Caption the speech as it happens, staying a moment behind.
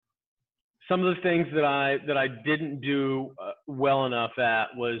some of the things that I didn't do well enough at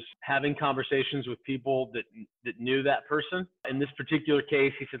was having conversations with people that knew that person. In this particular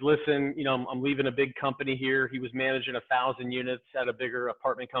case, he said, "Listen, I'm leaving a big company here." He was managing 1,000 units at a bigger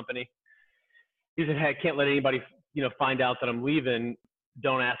apartment company. He said, "Hey, I can't let anybody, find out that I'm leaving.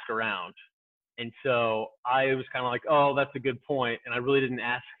 Don't ask around." And so I was kind of like, "Oh, that's a good point," and I really didn't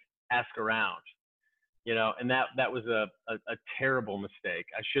ask around. And that was a terrible mistake.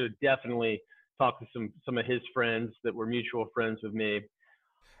 I should have definitely talked to some of his friends that were mutual friends with me.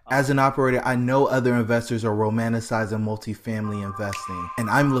 As an operator, I know other investors are romanticizing multifamily investing, and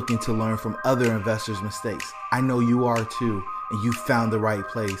I'm looking to learn from other investors' mistakes. I know you are too, and you found the right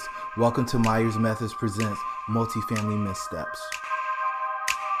place. Welcome to Myers Methods Presents Multifamily Missteps.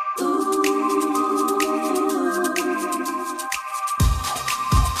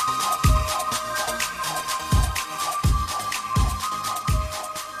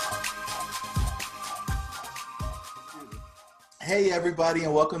 Hey everybody,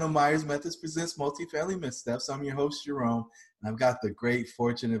 and welcome to Myers Methods Presents Multifamily Missteps. I'm your host Jerome, and I've got the great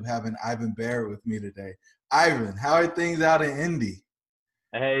fortune of having Ivan Barrett with me today. Ivan, how are things out in Indy?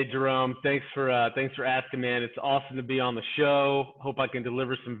 Hey Jerome, thanks for asking, man. It's awesome to be on the show. Hope I can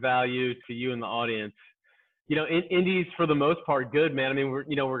deliver some value to you and the audience. Indy's for the most part good, man. I mean,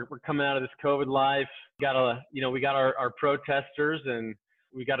 we're coming out of this COVID life. We got our protesters, and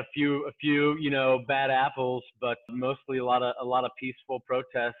we got a few bad apples, but mostly a lot of peaceful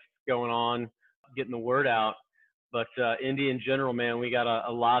protests going on, getting the word out. But Indy in general, man, we got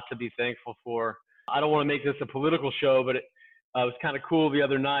a lot to be thankful for. I don't want to make this a political show, but it was kind of cool the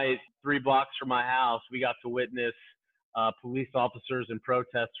other night. 3 blocks from my house, we got to witness police officers and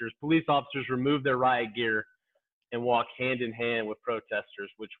protesters. Police officers remove their riot gear and walk hand in hand with protesters,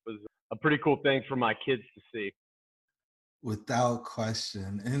 which was a pretty cool thing for my kids to see. Without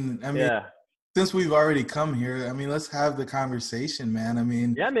question. And I mean, since we've already come here, I mean, let's have the conversation, man. I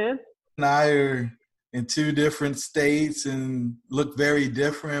mean, yeah, man. And I are in 2 different states and look very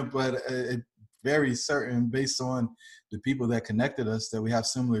different, but very certain based on the people that connected us that we have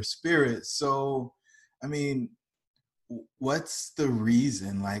similar spirits. So, I mean, what's the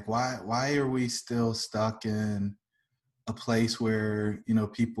reason? Like, why are we still stuck in a place where,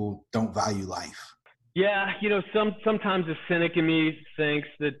 people don't value life? Yeah, sometimes the cynic in me thinks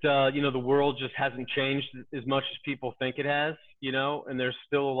that the world just hasn't changed as much as people think it has, and there's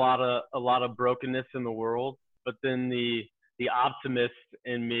still a lot of brokenness in the world. But then the optimist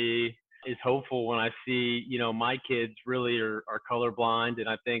in me is hopeful when I see, my kids really are colorblind, and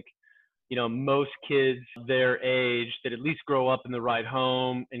I think, most kids their age that at least grow up in the right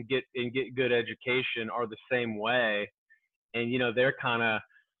home and get good education are the same way, and they're kind of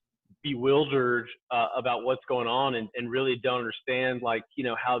bewildered about what's going on and really don't understand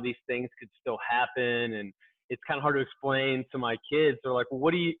how these things could still happen. And it's kind of hard to explain to my kids. They're like, well,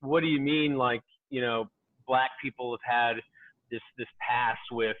 what do you mean, black people have had this past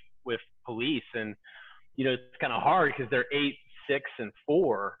with police? And it's kind of hard because they're 8, 6, and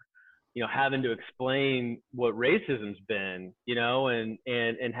 4, having to explain what racism's been,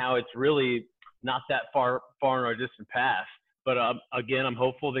 and how it's really not that far in our distant past. But again, I'm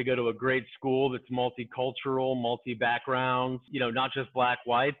hopeful they go to a great school that's multicultural, multi-backgrounds, not just black,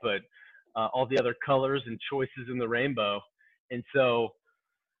 white, but all the other colors and choices in the rainbow. And so,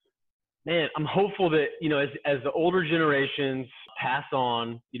 man, I'm hopeful that, as the older generations pass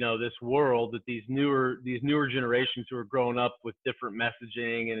on, this world, that these newer generations who are growing up with different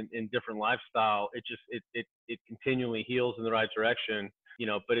messaging and different lifestyle, it continually heals in the right direction,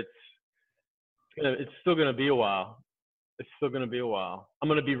 but it's still going to be a while. It's still going to be a while. I'm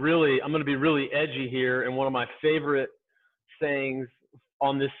going to be really edgy here. And one of my favorite sayings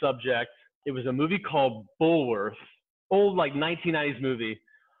on this subject, it was a movie called Bulworth, old 1990s movie.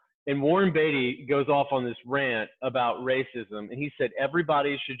 And Warren Beatty goes off on this rant about racism. And he said,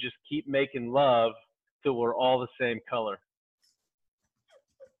 everybody should just keep making love till we're all the same color.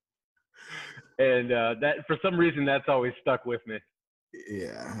 And that, for some reason, that's always stuck with me.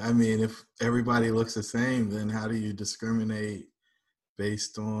 Yeah, I mean, if everybody looks the same, then how do you discriminate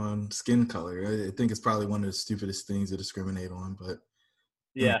based on skin color? I think it's probably one of the stupidest things to discriminate on, but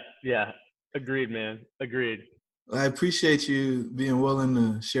yeah. Agreed, man. Agreed. I appreciate you being willing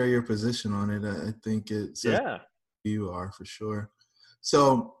to share your position on it. I think it says you are, for sure.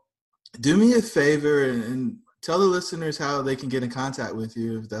 So do me a favor and tell the listeners how they can get in contact with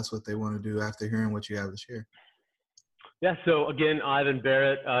you if that's what they want to do after hearing what you have to share. Yeah, so again, Ivan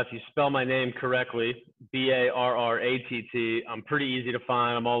Barrett, if you spell my name correctly, Barratt, I'm pretty easy to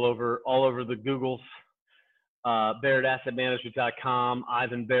find. I'm all over the Googles. BarrettAssetManagement.com,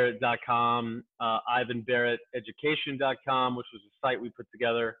 IvanBarrett.com, IvanBarrettEducation.com, which was a site we put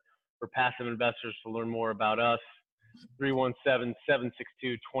together for passive investors to learn more about us.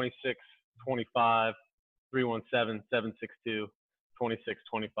 317-762-2625,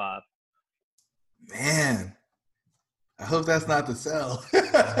 317-762-2625. Man, I hope that's not the cell.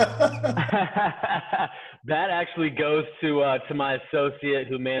 That actually goes to my associate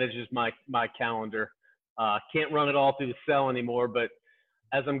who manages my calendar. Can't run it all through the cell anymore, but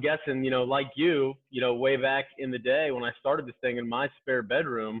as I'm guessing, like you, way back in the day when I started this thing in my spare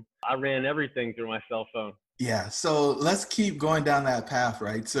bedroom, I ran everything through my cell phone. Yeah. So let's keep going down that path,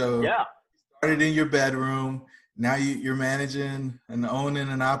 right? So Yeah. started in your bedroom. Now you're managing and owning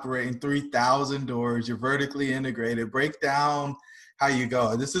and operating 3,000 doors. You're vertically integrated. Break down how you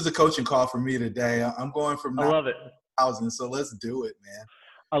go. This is a coaching call for me today. I'm going from I love it. 9,000. So let's do it, man.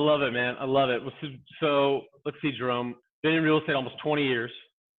 I love it, man. I love it. So let's see, Jerome. Been in real estate almost 20 years.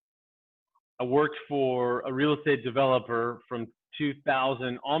 I worked for a real estate developer from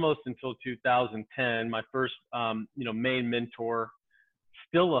 2000 almost until 2010. My first, main mentor.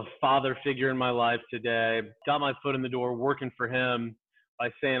 Still a father figure in my life today. Got my foot in the door working for him by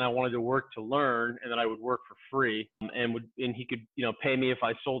saying I wanted to work to learn and that I would work for free, and he could pay me if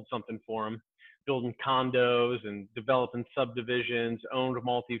I sold something for him. Building condos and developing subdivisions, owned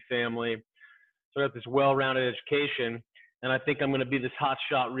multifamily. So I got this well-rounded education, and I think I'm going to be this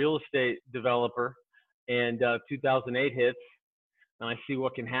hotshot real estate developer. And 2008 hits, and I see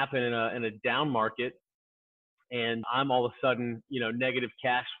what can happen in a down market. And I'm all of a sudden, negative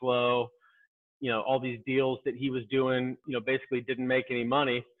cash flow, all these deals that he was doing, basically didn't make any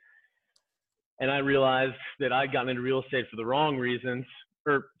money. And I realized that I'd gotten into real estate for the wrong reasons,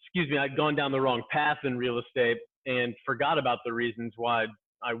 I'd gone down the wrong path in real estate and forgot about the reasons why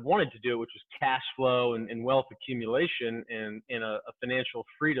I wanted to do it, which was cash flow and wealth accumulation and a financial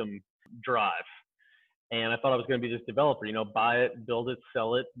freedom drive. And I thought I was going to be this developer, buy it, build it,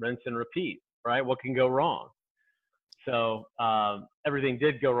 sell it, rinse and repeat, right? What can go wrong? So everything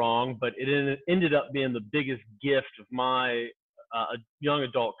did go wrong, but it ended up being the biggest gift of my young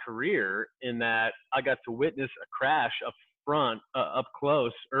adult career, in that I got to witness a crash up front, up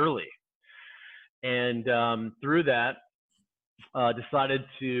close, early. And through that, decided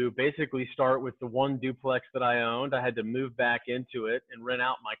to basically start with the one duplex that I owned. I had to move back into it and rent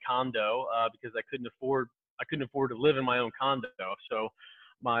out my condo because I couldn't afford to live in my own condo. So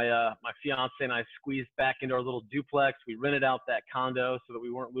my fiance and I squeezed back into our little duplex. We rented out that condo so that we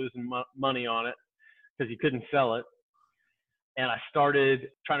weren't losing money on it because you couldn't sell it. And I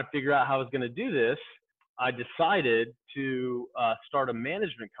started trying to figure out how I was going to do this. I decided to start a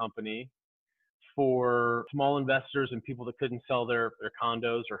management company for small investors and people that couldn't sell their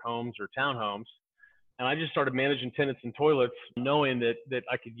condos or homes or townhomes. And I just started managing tenants and toilets, knowing that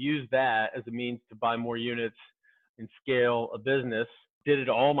I could use that as a means to buy more units and scale a business. Did it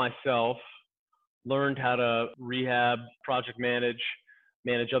all myself, learned how to rehab, project manage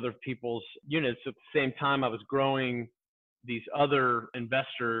other people's units. At the same time, I was growing these other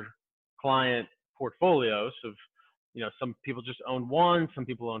investor client portfolios of, some people just own one, some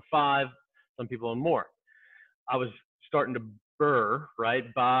people own five, some people own more. I was starting to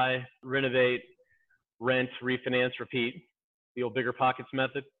right? Buy, renovate, rent, refinance, repeat, the old bigger pockets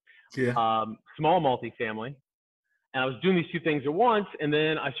method. Yeah. Small multifamily. And I was doing these two things at once. And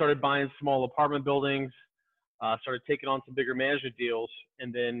then I started buying small apartment buildings, started taking on some bigger management deals,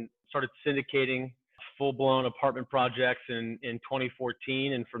 and then started syndicating full-blown apartment projects in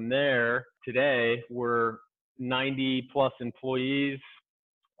 2014. And from there, today, we're 90 plus employees.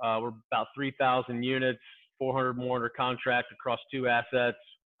 We're about 3,000 units, 400 more under contract across 2 assets.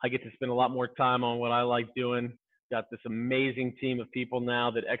 I get to spend a lot more time on what I like doing. Got this amazing team of people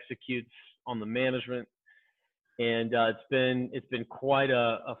now that executes on the management. And it's been quite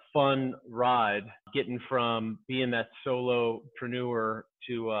a fun ride, getting from being that solopreneur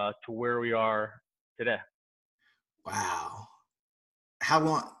to where we are today. Wow. How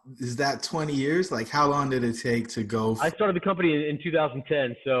long is that? 20 years? Like, how long did it take to go? I started the company in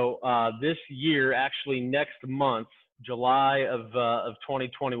 2010. So this year, actually next month, July of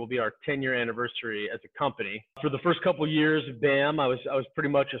 2020 will be our 10-year anniversary as a company. For the first couple of years of BAM, I was pretty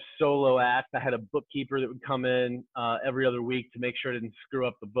much a solo act. I had a bookkeeper that would come in every other week to make sure I didn't screw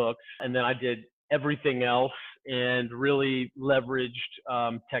up the books. And then I did everything else and really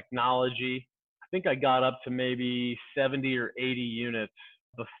leveraged technology. I think I got up to maybe 70 or 80 units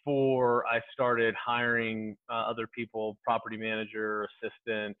before I started hiring other people, property manager,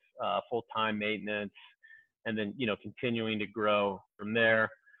 assistant, full-time maintenance, and then, continuing to grow from there.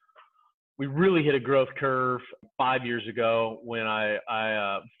 we really hit a growth curve 5 years ago when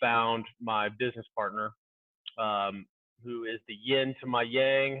I found my business partner, who is the yin to my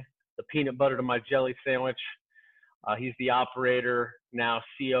yang, the peanut butter to my jelly sandwich. He's the operator, now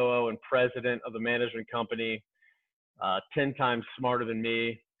COO and president of the management company, 10 times smarter than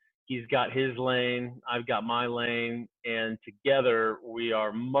me. He's got his lane, I've got my lane, and together we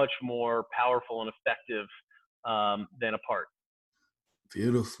are much more powerful and effective than apart.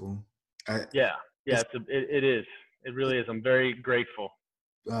 Beautiful. Yeah, it is. It really is. I'm very grateful.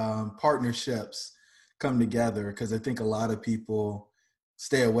 Partnerships come together, because I think a lot of people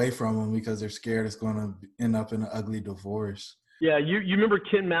stay away from them because they're scared it's going to end up in an ugly divorce. Yeah, you remember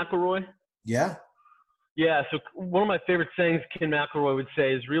Ken McElroy? Yeah. Yeah, so one of my favorite sayings Ken McElroy would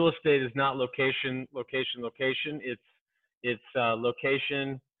say is real estate is not location, location, location. It's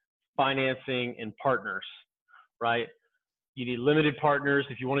location, financing, and partners, right? You need limited partners.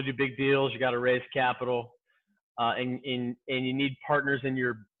 If you want to do big deals, you got to raise capital. And you need partners in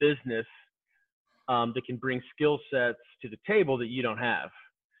your business that can bring skill sets to the table that you don't have.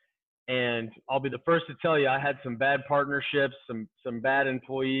 And I'll be the first to tell you, I had some bad partnerships, some bad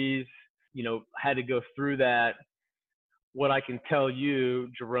employees, had to go through that. What I can tell you,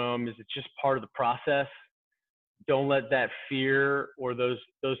 Jerome, is it's just part of the process. Don't let that fear or those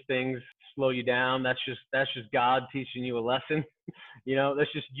things slow you down. That's just God teaching you a lesson.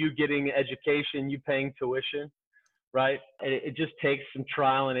 That's just you getting education, you paying tuition, right? And it just takes some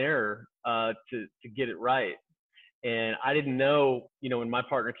trial and error to get it right. And I didn't know, when my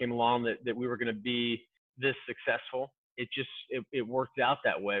partner came along that we were going to be this successful. It worked out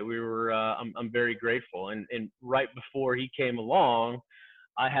that way. We were, I'm very grateful. And right before he came along,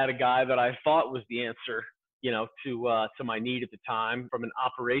 I had a guy that I thought was the answer, to my need at the time from an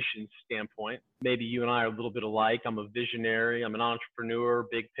operations standpoint. Maybe you and I are a little bit alike. I'm a visionary. I'm an entrepreneur,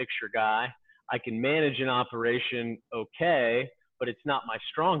 big picture guy. I can manage an operation okay, but it's not my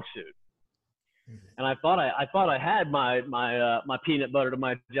strong suit. And I thought I had my peanut butter to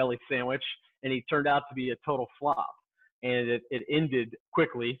my jelly sandwich, and he turned out to be a total flop. And it ended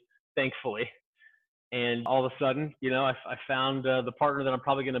quickly, thankfully. And all of a sudden, I found the partner that I'm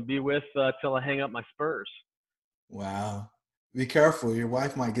probably going to be with till I hang up my spurs. Wow. Be careful. Your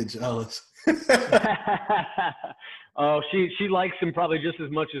wife might get jealous. Oh, she likes him probably just as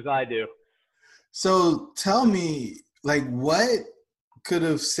much as I do. So tell me, what could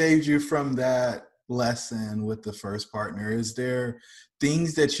have saved you from that lesson with the first partner? Is there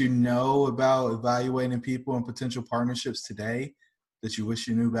things that you know about evaluating people and potential partnerships today that you wish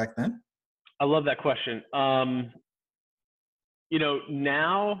you knew back then? I love that question.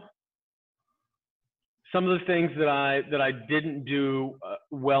 Now some of the things that I didn't do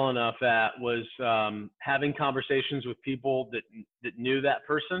well enough at was having conversations with people that knew that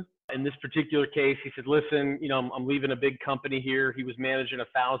person. In this particular case, he said, listen, I'm leaving a big company here. He was managing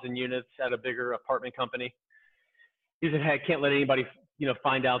 1,000 units at a bigger apartment company. He said, hey, I can't let anybody,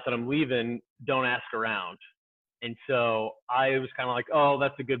 find out that I'm leaving. Don't ask around. And so I was kind of like, oh,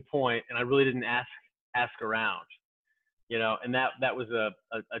 that's a good point. And I really didn't ask around, and that was a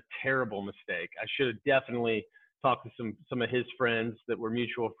terrible mistake. I should have definitely talked to some of his friends that were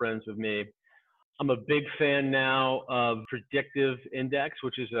mutual friends with me. I'm a big fan now of Predictive Index,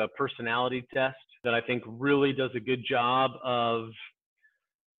 which is a personality test that I think really does a good job of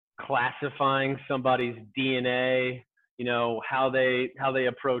classifying somebody's DNA, how they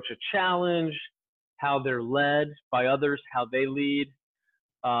approach a challenge, how they're led by others, how they lead,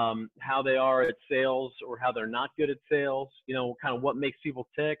 how they are at sales or how they're not good at sales, kind of what makes people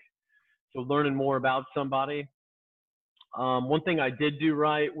tick. So learning more about somebody. One thing I did do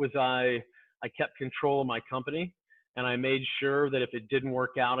right was I kept control of my company, and I made sure that if it didn't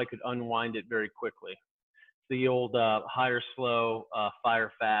work out, I could unwind it very quickly. The old hire slow,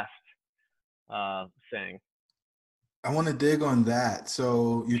 fire fast saying. I want to dig on that.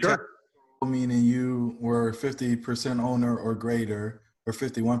 So you Sure. Meaning you were 50% owner or greater, or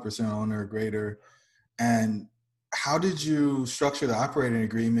 51% owner or greater. And how did you structure the operating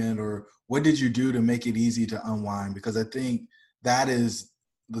agreement, or what did you do to make it easy to unwind? Because I think that is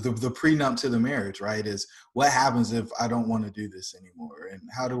the prenup to the marriage, right? Is what happens if I don't want to do this anymore, and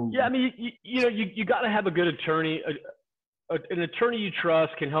how do? Yeah, I mean, you got to have a good attorney. An attorney you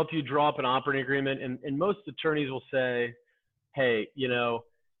trust can help you draw up an operating agreement, and most attorneys will say, hey,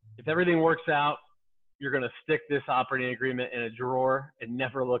 if everything works out, you're going to stick this operating agreement in a drawer and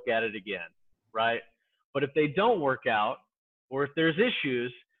never look at it again, right? But if they don't work out, or if there's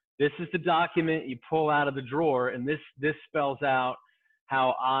issues, this is the document you pull out of the drawer, and this spells out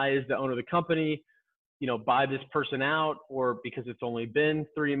how I, as the owner of the company, buy this person out, or because it's only been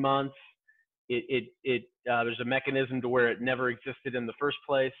 3 months, There's a mechanism to where it never existed in the first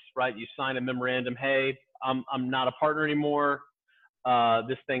place, right? You sign a memorandum. Hey, I'm not a partner anymore.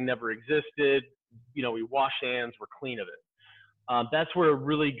 This thing never existed. We wash hands. We're clean of it. That's where a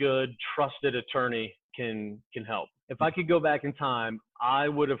really good, trusted attorney can help. If I could go back in time, I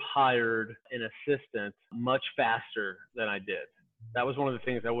would have hired an assistant much faster than I did. That was one of the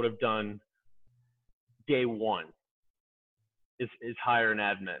things I would have done day one is hire an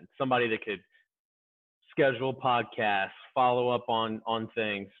admin, somebody that could schedule podcasts, follow up on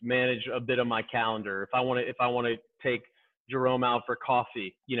things, manage a bit of my calendar. If I want to take Jerome out for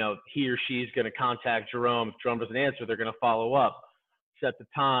coffee, he or she's going to contact Jerome. If Jerome doesn't answer, they're going to follow up, set the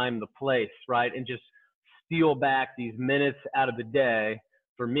time, the place, right? And just steal back these minutes out of the day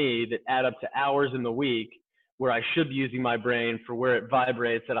for me that add up to hours in the week where I should be using my brain for where it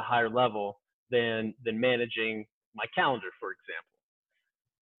vibrates at a higher level than managing my calendar, for example.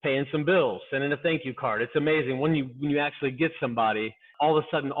 Paying some bills, sending a thank you card. It's amazing when you actually get somebody, all of a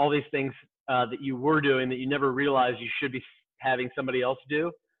sudden all these things that you were doing that you never realized you should be having somebody else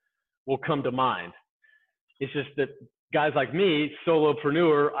do will come to mind. It's just that guys like me,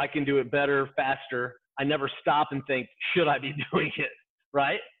 solopreneur, I can do it better, faster. I never stop and think, should I be doing it,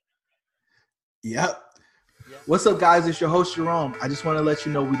 right? Yep. What's up, guys? It's your host, Jerome. I just want to let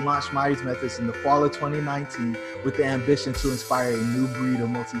you know we launched Myers Methods in the fall of 2019 with the ambition to inspire a new breed of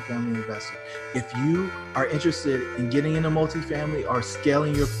multifamily investor. If you are interested in getting into multifamily or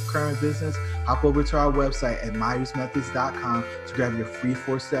scaling your current business, hop over to our website at myersmethods.com to grab your free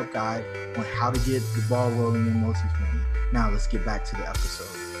 4-step guide on how to get the ball rolling in multifamily. Now let's get back to the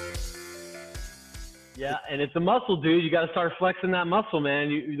episode. Yeah, and it's a muscle, dude. You got to start flexing that muscle,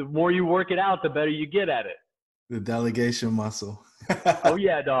 man. The more you work it out, the better you get at it. The delegation muscle. Oh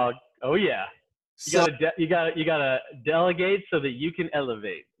yeah, dog. Oh yeah. You gotta delegate so that you can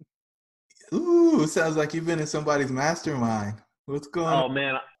elevate. Ooh, sounds like you've been in somebody's mastermind. What's going on? Oh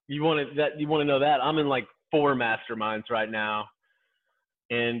man, you want to know that? I'm in like 4 masterminds right now,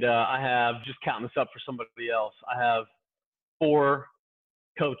 and I have, just counting this up for somebody else, I have 4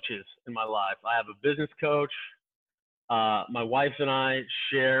 coaches in my life. I have a business coach. My wife and I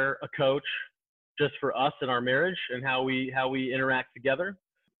share a coach, just for us in our marriage and how we interact together.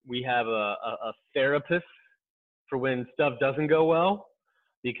 We have a therapist for when stuff doesn't go well,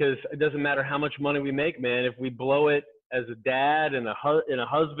 because it doesn't matter how much money we make, man. If we blow it as a dad and a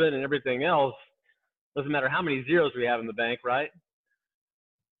husband and everything else, doesn't matter how many zeros we have in the bank, right?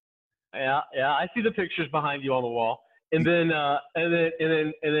 Yeah, I see the pictures behind you on the wall. And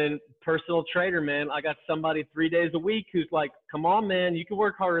then personal trainer, man. I got somebody 3 days a week who's like, come on, man, you can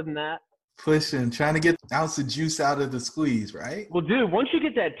work harder than that. Pushing, trying to get an ounce of juice out of the squeeze, right? Well, dude, once you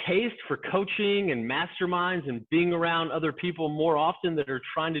get that taste for coaching and masterminds and being around other people more often that are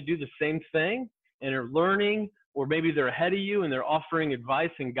trying to do the same thing and are learning, or maybe they're ahead of you and they're offering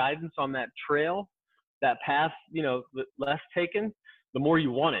advice and guidance on that trail, that path, less taken, the more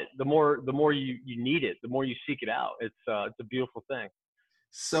you want it, the more you need it, the more you seek it out. It's a beautiful thing.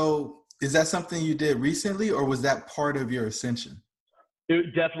 So is that something you did recently, or was that part of your ascension?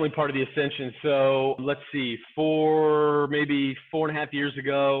 Definitely part of the ascension. So let's see, maybe 4.5 years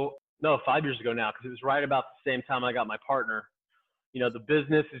ago, no, 5 years ago now, because it was right about the same time I got my partner. The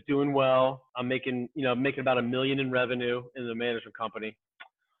business is doing well. I'm making about $1 million in revenue in the management company.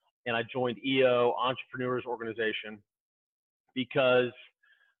 And I joined EO, Entrepreneurs Organization, because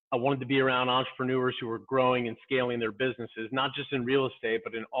I wanted to be around entrepreneurs who were growing and scaling their businesses, not just in real estate,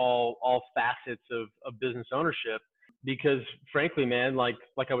 but in all facets of business ownership. Because frankly, man, like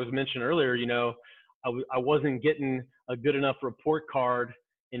I was mentioning earlier, I wasn't getting a good enough report card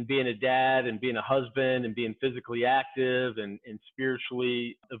in being a dad and being a husband and being physically active and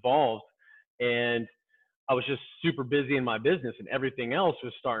spiritually evolved. And I was just super busy in my business, and everything else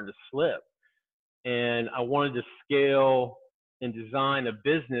was starting to slip. And I wanted to scale and design a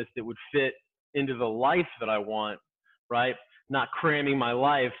business that would fit into the life that I want, right? Not cramming my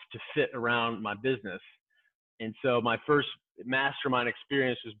life to fit around my business. And so my first mastermind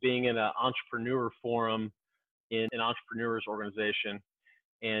experience was being in an entrepreneur forum in an entrepreneurs organization.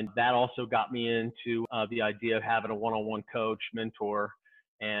 And that also got me into the idea of having a one-on-one coach, mentor.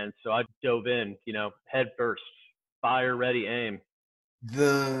 And so I dove in, head first, fire, ready, aim.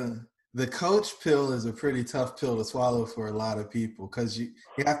 The coach pill is a pretty tough pill to swallow for a lot of people, because you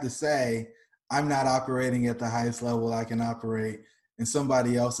have to say, I'm not operating at the highest level I can operate, and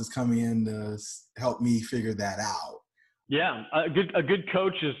somebody else is coming in to help me figure that out. Yeah, a good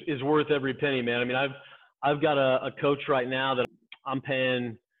coach is worth every penny, man. I mean, I've got a coach right now that I'm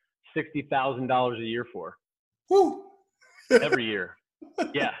paying $60,000 a year for. Woo! Every year.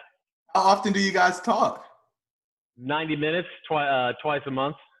 Yeah. How often do you guys talk? 90 minutes, twice a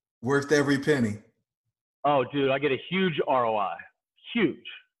month. Worth every penny. Oh, dude, I get a huge ROI. Huge.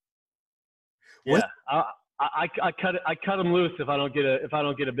 What? Yeah. I cut them loose if I don't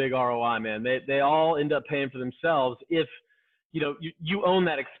get a big ROI, man. They all end up paying for themselves if, you own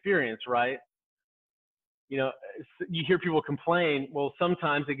that experience, right? You hear people complain, well,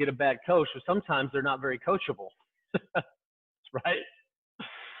 sometimes they get a bad coach, but sometimes they're not very coachable. Right?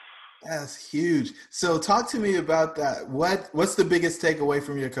 That's huge. So talk to me about that. What's the biggest takeaway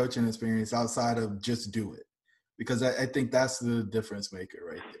from your coaching experience outside of just do it? Because I think that's the difference maker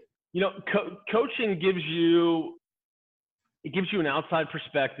right there. Coaching gives you an outside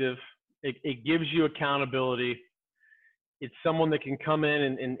perspective. It gives you accountability. It's someone that can come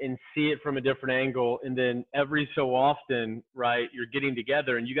in and see it from a different angle. And then every so often, right, you're getting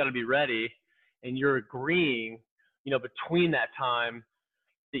together and you got to be ready and you're agreeing, between that time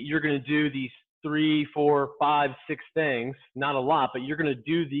that you're going to do these 3, 4, 5, 6 things, not a lot, but you're going to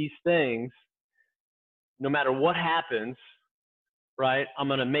do these things no matter what happens, right? I'm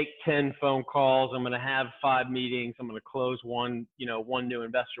going to make 10 phone calls. I'm going to have 5 meetings. I'm going to close one new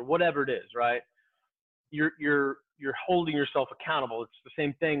investor, whatever it is, right? You're holding yourself accountable. It's the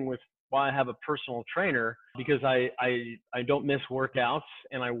same thing with why I have a personal trainer, because I don't miss workouts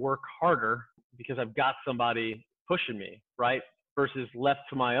and I work harder because I've got somebody pushing me, right? Versus left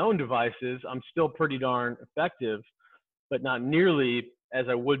to my own devices, I'm still pretty darn effective, but not nearly as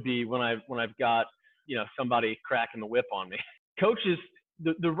I would be when I've got, somebody cracking the whip on me. Coaches,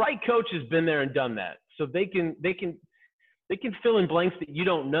 the right coach has been there and done that. So they can fill in blanks that you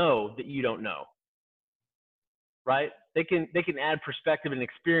don't know, right? They can add perspective and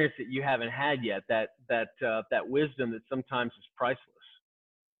experience that you haven't had yet, that wisdom that sometimes is priceless.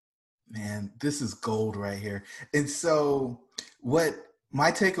 Man, this is gold right here. And so what my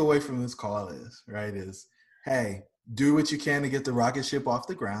takeaway from this call is, right, is, hey, do what you can to get the rocket ship off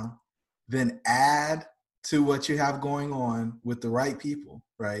the ground, then add to what you have going on with the right people,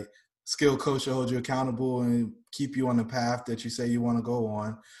 right? Skill coach will hold you accountable and keep you on the path that you say you want to go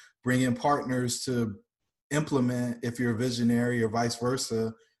on. Bring in partners to implement if you're a visionary, or vice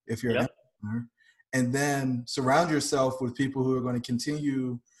versa if you're an implementer. And then surround yourself with people who are going to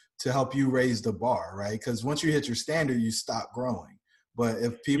continue to help you raise the bar, right? Because once you hit your standard, you stop growing. But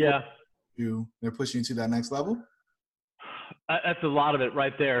if people they're pushing you to that next level. That's a lot of it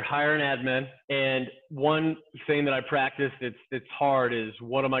right there. Hire an admin. And one thing that I practice that's hard is,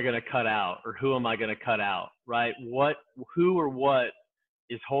 what am I going to cut out, or who am I going to cut out, right? Who or what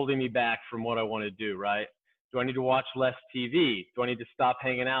is holding me back from what I want to do, right? Do I need to watch less TV? Do I need to stop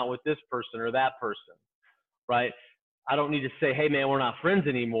hanging out with this person or that person, right? I don't need to say, hey, man, we're not friends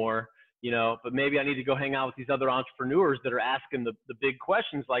anymore, but maybe I need to go hang out with these other entrepreneurs that are asking the big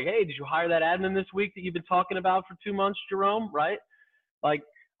questions like, hey, did you hire that admin this week that you've been talking about for 2 months, Jerome, right? Like,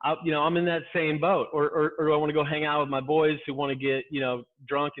 I'm in that same boat. Or do I want to go hang out with my boys who want to get,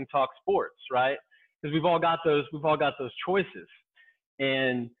 drunk and talk sports, right? Because we've all got those choices.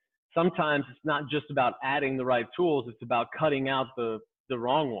 And sometimes it's not just about adding the right tools. It's about cutting out the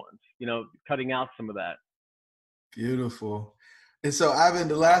wrong ones, cutting out some of that. Beautiful. And so, Ivan,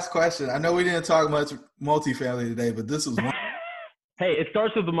 the last question. I know we didn't talk much multifamily today, but this was one. Hey, it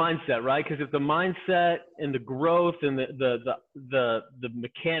starts with the mindset, right? Because if the mindset and the growth and the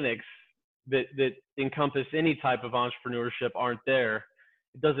mechanics that encompass any type of entrepreneurship aren't there,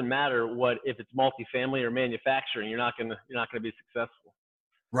 it doesn't matter if it's multifamily or manufacturing. You're not gonna be successful.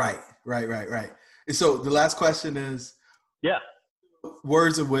 Right. And so the last question is,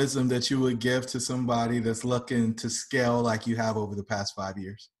 words of wisdom that you would give to somebody that's looking to scale like you have over the past 5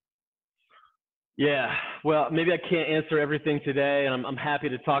 years? Yeah, well, maybe I can't answer everything today, and I'm happy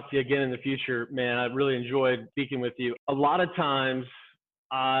to talk to you again in the future, man. I really enjoyed speaking with you. A lot of times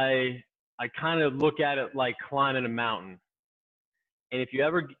I kind of look at it like climbing a mountain. And if you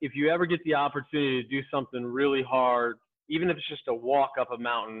ever get the opportunity to do something really hard, even if it's just a walk up a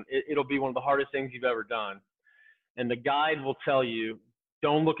mountain, it'll be one of the hardest things you've ever done. And the guide will tell you,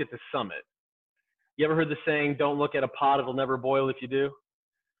 don't look at the summit. You ever heard the saying, don't look at a pot, it'll never boil if you do?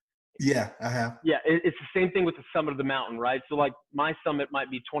 Yeah, I have. Yeah, it's the same thing with the summit of the mountain, right? So like my summit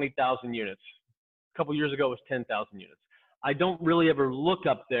might be 20,000 units. A couple years ago, it was 10,000 units. I don't really ever look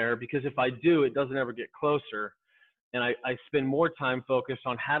up there, because if I do, it doesn't ever get closer. And I spend more time focused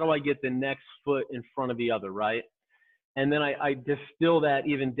on how do I get the next foot in front of the other, right? And then I distill that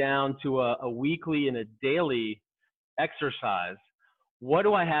even down to a weekly and a daily exercise. What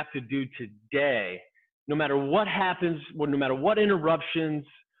do I have to do today, no matter what happens, no matter what interruptions,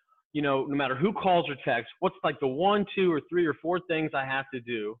 no matter who calls or texts, what's like the 1, 2, or 3 or 4 things I have to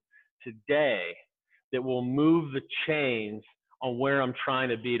do today that will move the chains on where I'm trying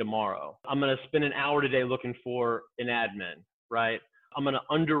to be tomorrow. I'm going to spend an hour today looking for an admin, right? I'm going to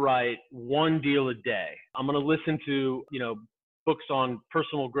underwrite one deal a day. I'm going to listen to, books on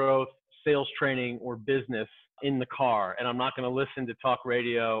personal growth, sales training, or business in the car. And I'm not going to listen to talk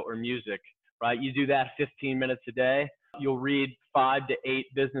radio or music, right? You do that 15 minutes a day. You'll read 5 to 8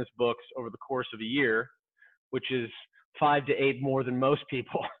 business books over the course of a year, which is 5 to 8 more than most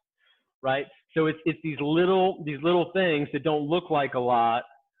people, right? So it's these little things that don't look like a lot,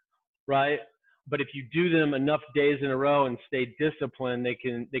 right? But if you do them enough days in a row and stay disciplined, they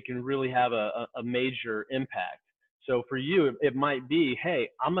can really have a major impact. So for you, it might be, hey,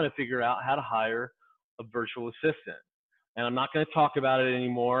 I'm going to figure out how to hire a virtual assistant. And I'm not going to talk about it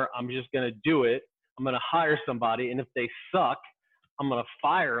anymore. I'm just going to do it. I'm going to hire somebody. And if they suck, I'm going to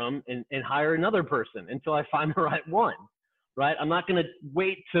fire them and hire another person until I find the right one, right? I'm not going to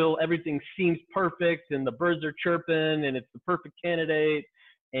wait till everything seems perfect and the birds are chirping and it's the perfect candidate.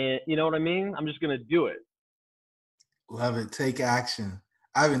 And you know what I mean? I'm just going to do it. Love it. Take action.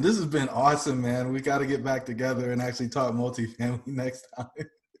 Ivan, this has been awesome, man. We got to get back together and actually talk multifamily next time.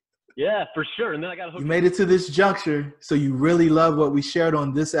 Yeah, for sure. And then I got to You made it to this juncture, so you really love what we shared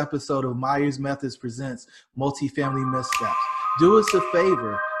on this episode of Myers Methods Presents Multifamily Missteps. Do us a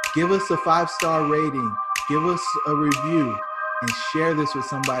favor. Give us a 5-star rating. Give us a review. And share this with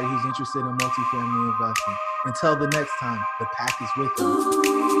somebody who's interested in multifamily investing. Until the next time, the pack is with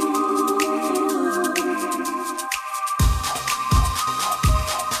you.